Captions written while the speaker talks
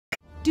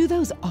Do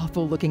those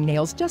awful-looking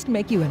nails just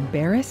make you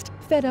embarrassed?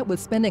 Fed up with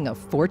spending a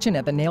fortune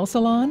at the nail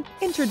salon?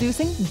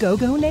 Introducing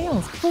Go-Go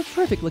Nails. For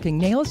perfect-looking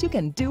nails you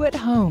can do at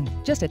home.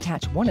 Just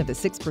attach one of the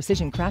 6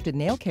 precision-crafted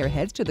nail care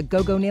heads to the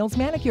Go-Go Nails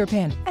manicure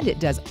pen, and it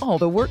does all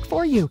the work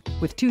for you.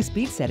 With 2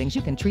 speed settings,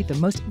 you can treat the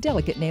most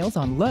delicate nails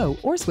on low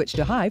or switch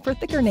to high for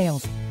thicker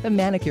nails. The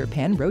manicure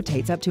pen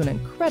rotates up to an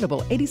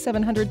incredible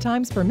 8,700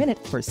 times per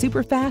minute for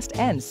super fast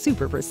and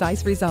super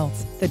precise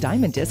results. The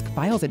diamond disc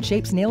files and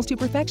shapes nails to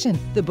perfection.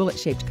 The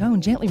bullet-shaped cone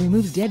gently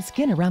removes dead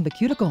skin around the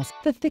cuticles.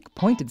 The thick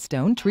pointed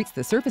stone treats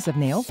the surface of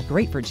nails,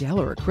 great for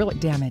gel or acrylic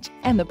damage.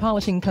 And the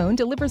polishing cone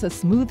delivers a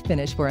smooth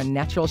finish for a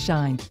natural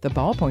shine. The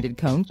ball-pointed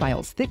cone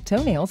files thick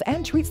toenails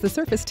and treats the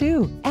surface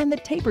too. And the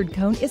tapered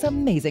cone is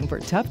amazing for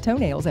tough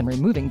toenails and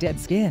removing dead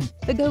skin.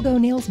 The Go-Go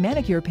Nails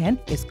manicure pen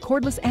is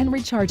cordless and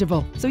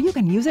rechargeable, so you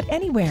can use it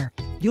anywhere.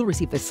 You'll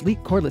receive the sleek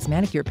cordless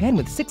manicure pen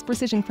with 6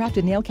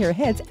 precision-crafted nail care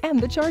heads and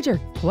the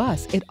charger.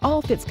 Plus, it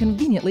all fits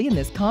conveniently in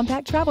this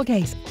compact travel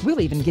case.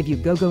 We'll even give you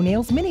Go-Go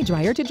Nails mini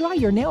dryer to dry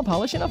your nail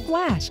polish in a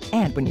flash.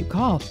 And when you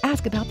call,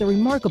 ask about the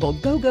remarkable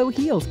Go-Go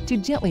Heels to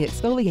gently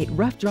exfoliate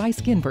rough, dry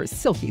skin for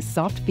silky,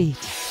 soft feet.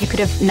 You could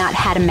have not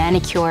had a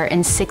manicure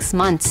in 6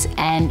 months,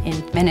 and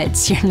in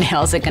minutes, your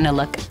nails are gonna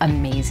look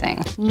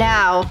amazing.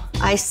 Now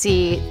I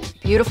see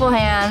beautiful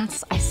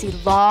hands, I see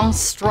long,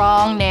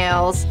 strong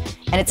nails,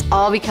 and it's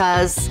all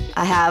because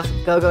I have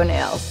Go-Go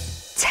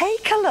Nails.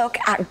 Take a look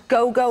at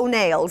Go-Go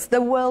Nails,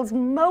 the world's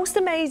most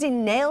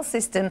amazing nail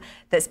system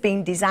that's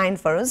been designed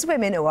for us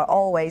women who are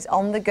always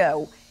on the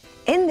go.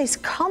 In this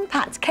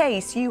compact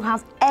case, you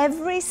have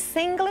every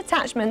single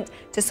attachment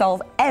to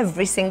solve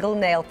every single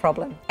nail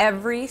problem.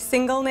 Every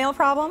single nail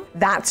problem?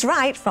 That's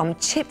right, from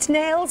chipped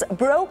nails,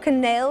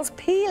 broken nails,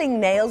 peeling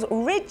nails,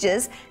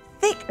 ridges,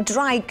 thick,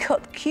 dry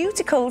cut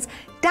cuticles,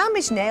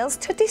 damaged nails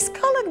to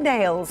discolored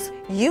nails.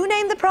 You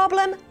name the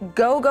problem,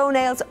 Go-Go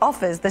Nails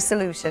offers the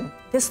solution.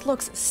 This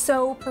looks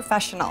so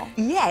professional.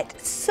 Yet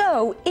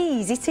so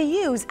easy to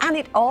use, and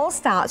it all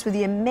starts with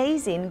the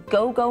amazing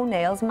Go-Go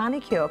Nails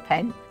manicure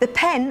pen. The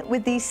pen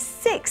with these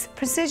 6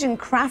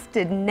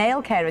 precision-crafted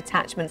nail care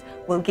attachments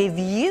will give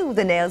you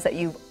the nails that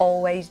you've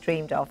always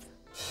dreamed of.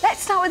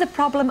 Let's start with a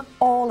problem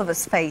all of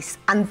us face,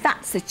 and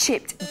that's the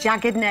chipped,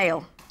 jagged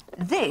nail.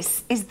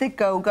 This is the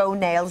Go-Go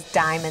Nails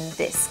Diamond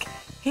Disc.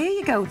 Here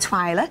you go,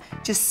 Twyla.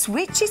 Just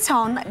switch it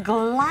on,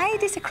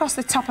 glide it across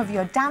the top of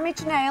your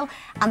damaged nail,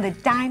 and the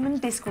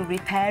diamond disc will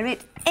repair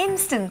it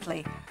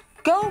instantly.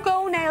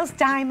 Go-Go Nails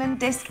Diamond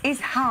Disc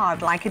is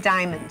hard like a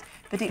diamond,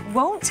 but it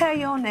won't tear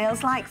your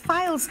nails like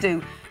files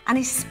do, and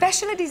is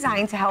specially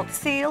designed to help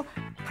seal,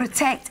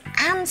 protect,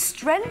 and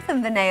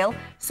strengthen the nail,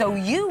 so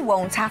you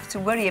won't have to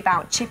worry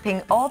about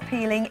chipping or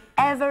peeling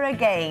ever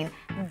again.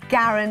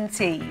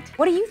 Guaranteed.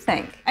 What do you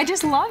think? I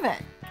just love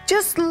it.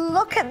 Just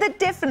look at the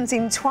difference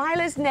in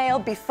Twyla's nail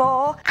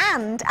before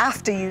and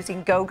after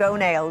using Go-Go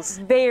Nails.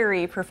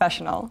 Very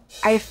professional.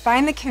 I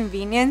find the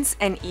convenience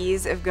and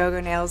ease of Go-Go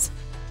Nails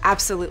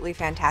absolutely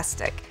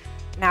fantastic.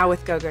 Now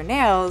with Go-Go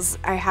Nails,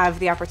 I have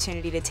the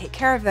opportunity to take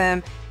care of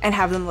them and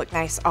have them look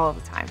nice all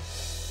the time.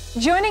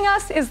 Joining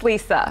us is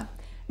Lisa.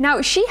 Now,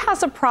 she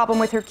has a problem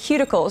with her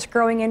cuticles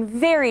growing in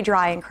very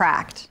dry and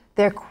cracked.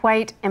 They're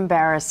quite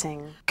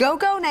embarrassing.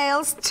 Go-Go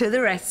Nails to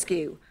the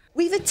rescue.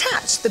 We've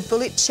attached the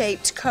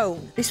bullet-shaped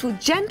cone. This will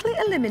gently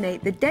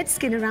eliminate the dead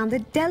skin around the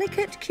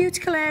delicate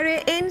cuticle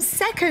area in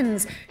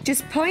seconds.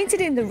 Just point it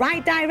in the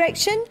right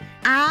direction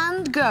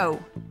and go.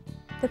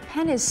 The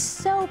pen is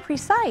so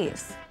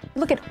precise.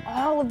 Look at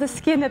all of the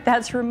skin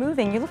that's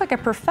removing. You look like a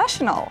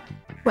professional.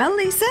 Well,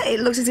 Lisa, it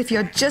looks as if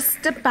you're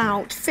just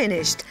about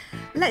finished.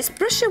 Let's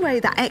brush away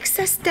that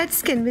excess dead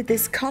skin with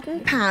this cotton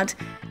pad,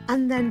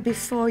 and then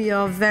before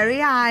your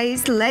very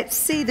eyes, let's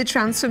see the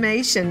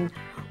transformation.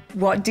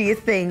 What do you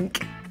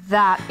think?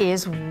 That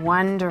is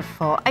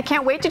wonderful. I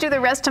can't wait to do the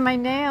rest of my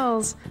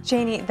nails.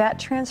 Janie, that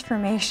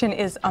transformation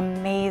is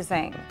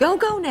amazing.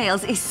 Go-Go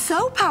Nails is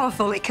so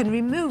powerful it can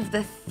remove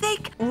the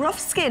thick, rough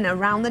skin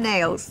around the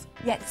nails.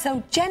 Yet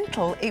so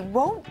gentle it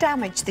won't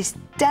damage this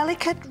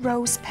delicate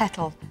rose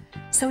petal.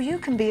 So you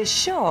can be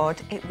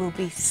assured it will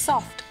be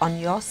soft on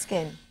your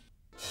skin.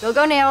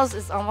 Go-Go Nails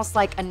is almost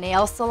like a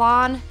nail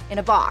salon in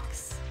a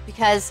box,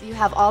 because you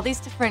have all these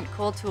different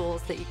cool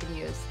tools that you can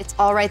use. It's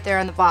all right there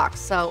in the box,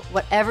 so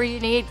whatever you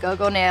need,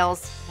 Go-Go Nails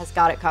has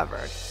got it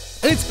covered.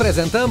 Îți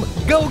prezentăm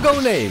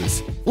Go-Go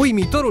Nails,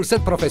 uimitorul set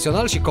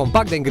profesional și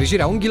compact de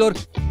îngrijire a unghiilor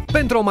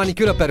pentru o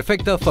manicură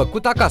perfectă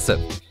făcută acasă.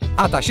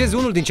 Atașezi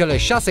unul din cele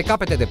 6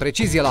 capete de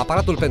precizie la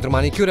aparatul pentru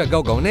manicură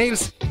Go-Go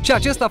Nails și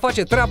acesta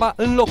face treaba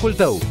în locul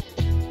tău.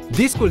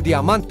 Discul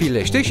diamant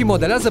pilește și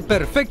modelează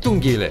perfect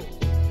unghiile.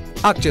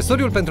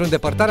 Accesoriul pentru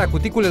îndepărtarea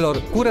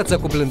cuticulelor curăță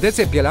cu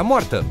blândețe pielea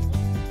moartă.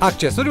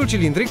 Accesoriul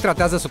cilindric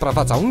tratează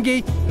suprafața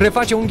unghiei,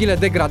 reface unghiile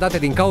degradate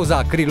din cauza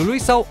acrilului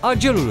sau a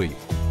gelului.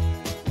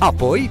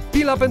 Apoi,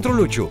 pila pentru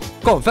luciu.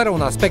 Conferă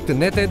un aspect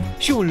neted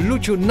și un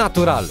luciu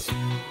natural.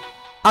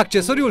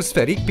 Accesoriul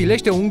sferic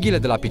pilește unghiile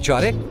de la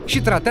picioare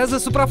și tratează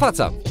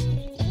suprafața.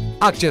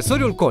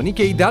 Accesoriul conic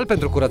e ideal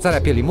pentru curățarea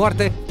pielii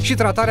moarte și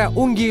tratarea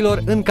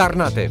unghiilor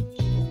încarnate.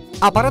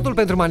 Aparatul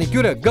pentru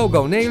manicură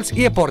Go-Go Nails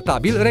e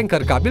portabil,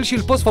 reîncărcabil și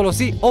îl poți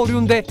folosi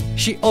oriunde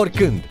și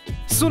oricând.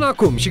 Sună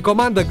acum și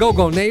comandă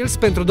Go-Go Nails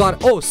pentru doar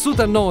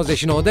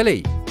 199 de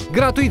lei.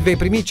 Gratuit vei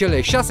primi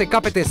cele 6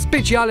 capete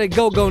speciale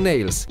Go-Go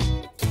Nails.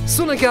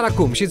 Sună chiar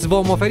acum și îți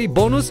vom oferi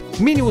bonus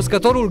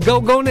mini-uscătorul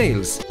Go-Go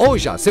Nails.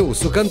 Oja se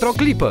usucă într-o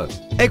clipă.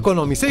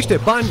 Economisește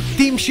bani,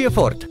 timp și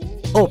efort.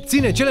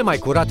 Obține cele mai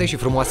curate și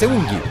frumoase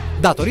unghii.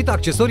 Datorită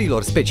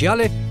accesoriilor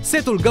speciale,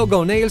 setul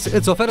Go-Go Nails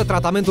îți oferă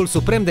tratamentul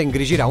suprem de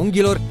îngrijire a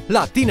unghiilor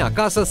la tine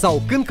acasă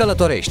sau când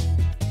călătorești.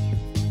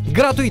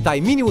 Gratuit ai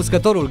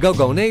mini-uscătorul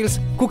Go-Go Nails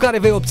cu care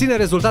vei obține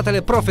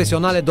rezultatele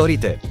profesionale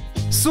dorite.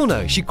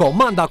 Sună și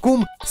comandă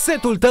acum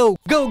setul tău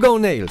Go-Go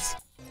Nails!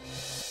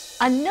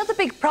 Another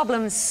big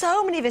problem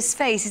so many of us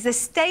face is the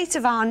state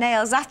of our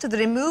nails after the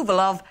removal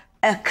of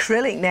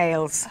acrylic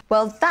nails.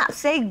 Well,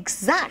 that's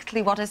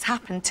exactly what has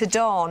happened to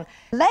Dawn.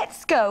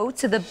 Let's go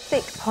to the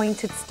big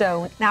pointed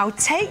stone. Now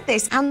take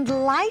this and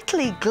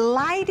lightly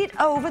glide it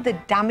over the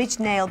damaged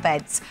nail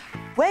beds.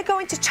 We're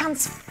going to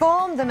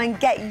transform them and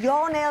get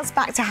your nails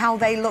back to how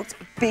they looked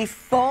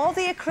before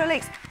the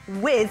acrylics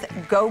with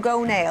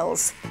Go-Go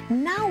Nails.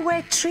 Now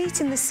we're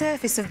treating the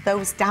surface of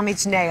those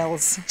damaged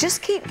nails.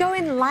 Just keep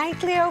going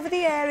lightly over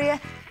the area,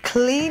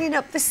 cleaning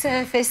up the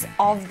surface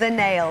of the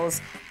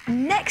nails.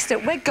 Next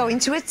up, we're going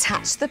to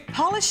attach the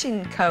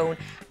polishing cone.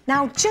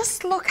 Now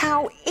just look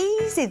how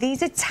easy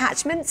these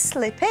attachments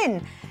slip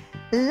in.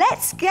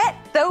 Let's get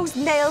those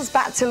nails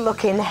back to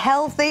looking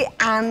healthy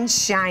and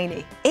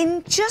shiny.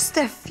 In just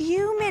a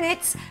few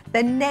minutes,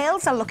 the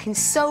nails are looking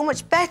so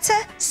much better,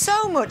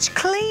 so much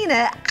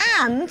cleaner,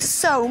 and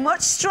so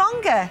much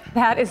stronger.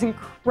 That is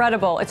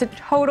incredible. It's a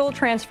total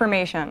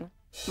transformation.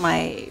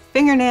 My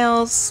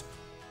fingernails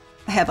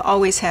have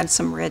always had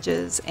some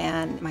ridges,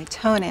 and my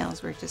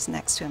toenails were just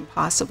next to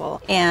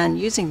impossible. And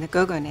using the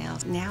Go-Go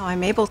Nails, now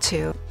I'm able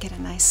to get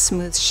a nice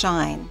smooth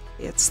shine.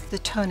 It's the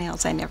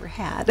toenails I never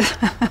had.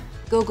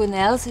 Go-Go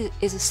Nails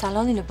is a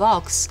salon in a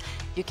box.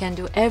 You can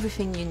do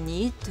everything you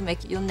need to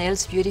make your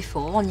nails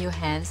beautiful on your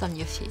hands, on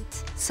your feet.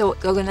 So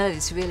Go-Go Nails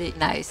is really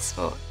nice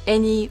for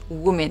any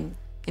woman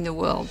in the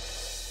world.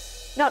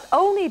 Not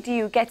only do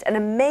you get an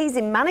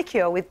amazing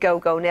manicure with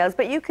Go-Go Nails,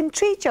 but you can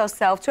treat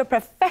yourself to a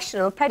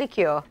professional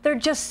pedicure.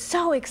 They're just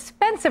so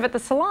expensive at the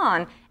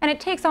salon, and it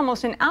takes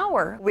almost an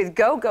hour. With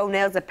Go-Go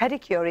Nails, a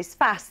pedicure is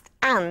fast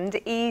and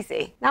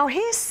easy. Now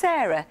here's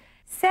Sarah.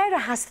 Sarah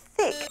has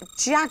thick,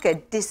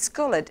 jagged,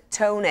 discoloured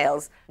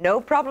toenails. No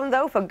problem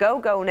though for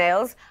Go-Go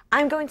Nails.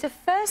 I'm going to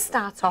first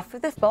start off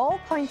with a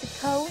ball-pointed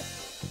cone.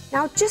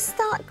 Now just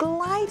start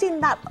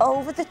gliding that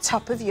over the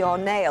top of your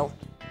nail.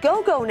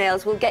 Go-Go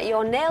Nails will get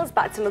your nails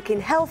back to looking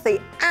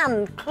healthy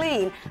and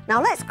clean. Now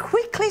let's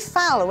quickly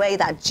file away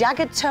that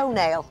jagged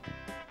toenail.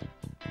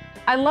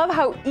 I love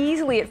how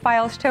easily it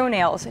files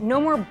toenails.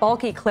 No more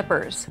bulky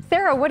clippers.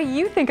 Sarah, what do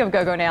you think of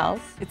Go-Go Nails?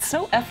 It's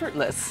so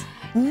effortless.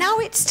 Now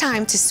it's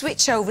time to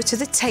switch over to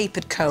the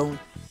tapered cone.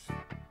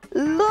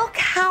 Look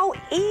how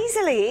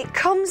easily it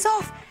comes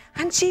off.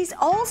 And she's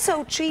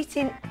also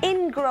treating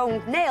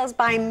ingrown nails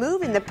by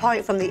moving the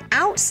point from the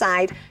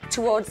outside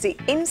towards the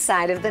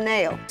inside of the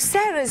nail.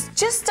 Sarah's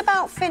just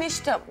about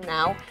finished up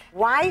now.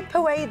 Wipe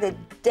away the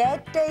dead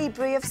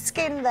debris of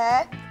skin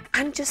there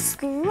and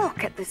just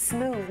look at the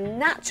smooth,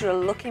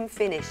 natural-looking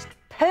finish.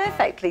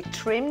 Perfectly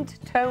trimmed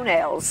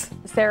toenails.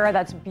 Sarah,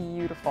 that's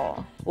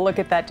beautiful. Look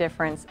at that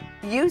difference.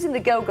 Using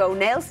the Go-Go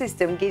Nail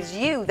system gives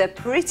you the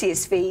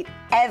prettiest feet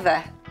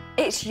ever.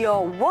 It's your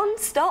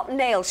one-stop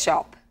nail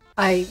shop.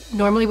 I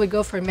normally would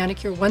go for a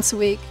manicure once a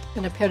week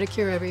and a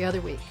pedicure every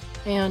other week.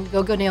 And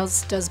Go-Go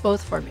Nails does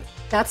both for me.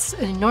 That's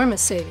an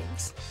enormous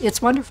savings.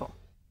 It's wonderful.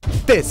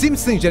 Te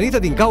simți stânjenită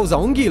din cauza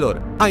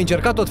unghiilor? Ai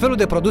încercat tot felul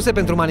de produse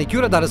pentru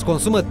manicură, dar îți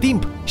consumă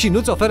timp și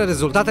nu-ți oferă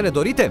rezultatele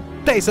dorite?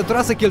 Te-ai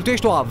săturat să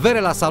cheltuiești o avere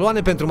la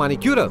saloane pentru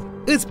manicură?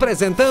 Îți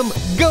prezentăm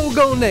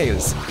Go-Go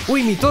Nails,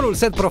 uimitorul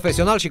set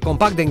profesional și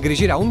compact de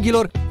îngrijire a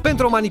unghiilor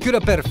pentru o manicură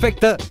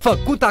perfectă,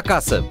 făcută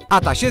acasă.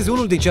 Atașezi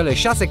unul din cele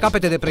 6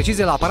 capete de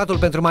precizie la aparatul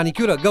pentru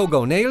manicură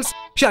Go-Go Nails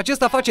și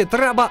acesta face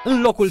treaba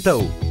în locul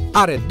tău.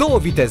 Are 2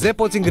 viteze,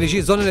 poți îngriji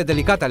zonele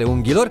delicate ale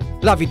unghiilor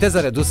la viteză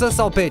redusă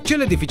sau pe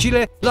cele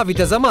dificile la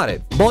viteză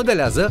mare.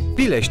 Modelează,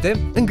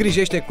 pilește,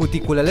 îngrijește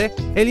cuticulele,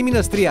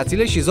 elimină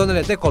striațiile și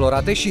zonele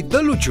decolorate și dă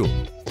luciu.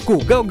 Cu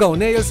Go-Go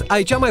Nails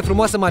ai cea mai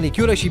frumoasă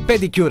manicură și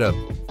pedicură.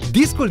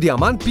 Discul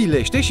diamant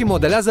pilește și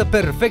modelează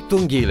perfect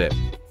unghiile.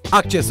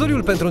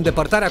 Accesoriul pentru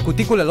îndepărtarea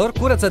cuticulelor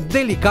curăță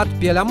delicat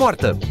pielea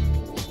moartă.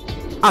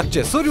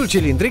 Accesoriul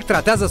cilindric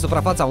tratează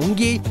suprafața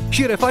unghiei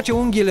și reface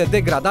unghiile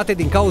degradate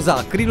din cauza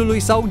acrilului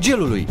sau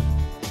gelului.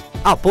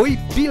 Apoi,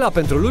 pila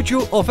pentru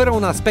luciu oferă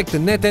un aspect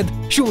neted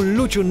și un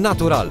luciu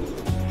natural.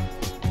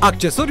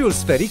 Accesoriul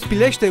sferic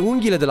pilește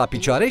unghiile de la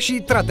picioare și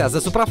tratează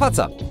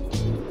suprafața.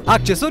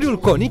 Accesoriul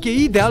conic e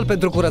ideal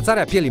pentru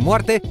curățarea pielii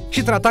moarte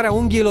și tratarea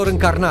unghiilor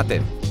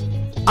încarnate.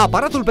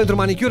 Aparatul pentru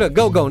manicură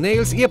Go-Go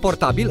Nails e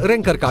portabil,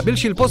 reîncărcabil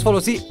și îl poți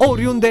folosi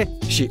oriunde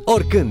și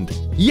oricând.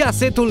 Ia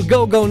setul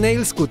Go-Go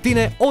Nails cu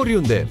tine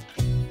oriunde!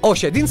 O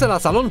ședință la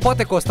salon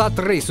poate costa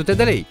 300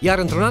 de lei, iar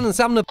într-un an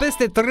înseamnă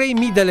peste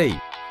 3000 de lei.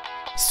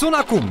 Sună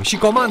acum și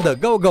comandă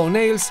Go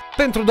Nails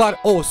pentru doar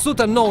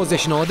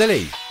 199 de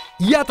lei.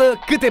 Iată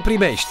câte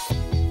primești!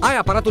 Ai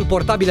aparatul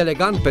portabil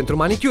elegant pentru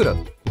manicură.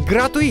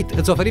 Gratuit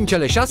îți oferim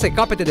cele 6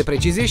 capete de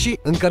precizie și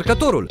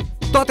încărcătorul,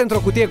 toate într-o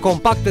cutie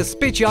compactă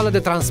specială de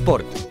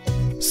transport.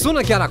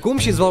 Sună chiar acum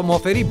și îți vom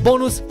oferi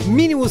bonus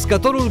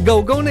mini-uscătorul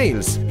Go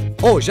Nails.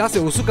 Oja se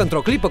usucă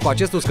într-o clipă cu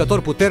acest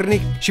uscător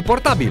puternic și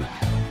portabil.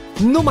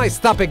 Nu mai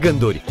sta pe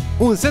gânduri!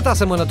 Un set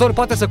asemănător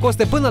poate să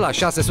coste până la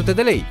 600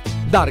 de lei,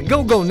 dar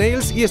Go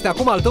Nails este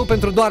acum al tău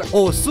pentru doar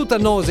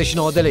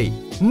 199 de lei.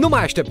 Nu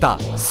mai aștepta!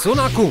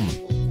 Sună acum!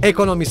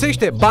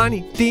 Economisește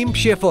bani, timp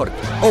și efort.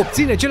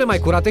 Obține cele mai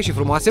curate și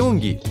frumoase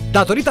unghii.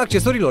 Datorită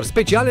accesoriilor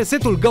speciale,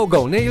 setul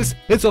Go Nails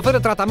îți oferă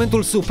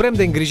tratamentul suprem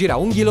de îngrijire a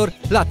unghiilor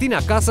la tine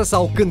acasă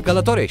sau când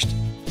călătorești.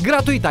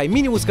 Gratuit ai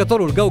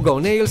mini-uscătorul Go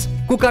Nails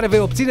cu care vei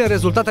obține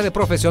rezultatele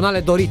profesionale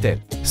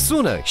dorite.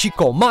 Sună și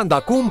comandă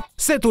acum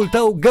setul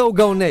tău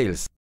Go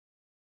Nails.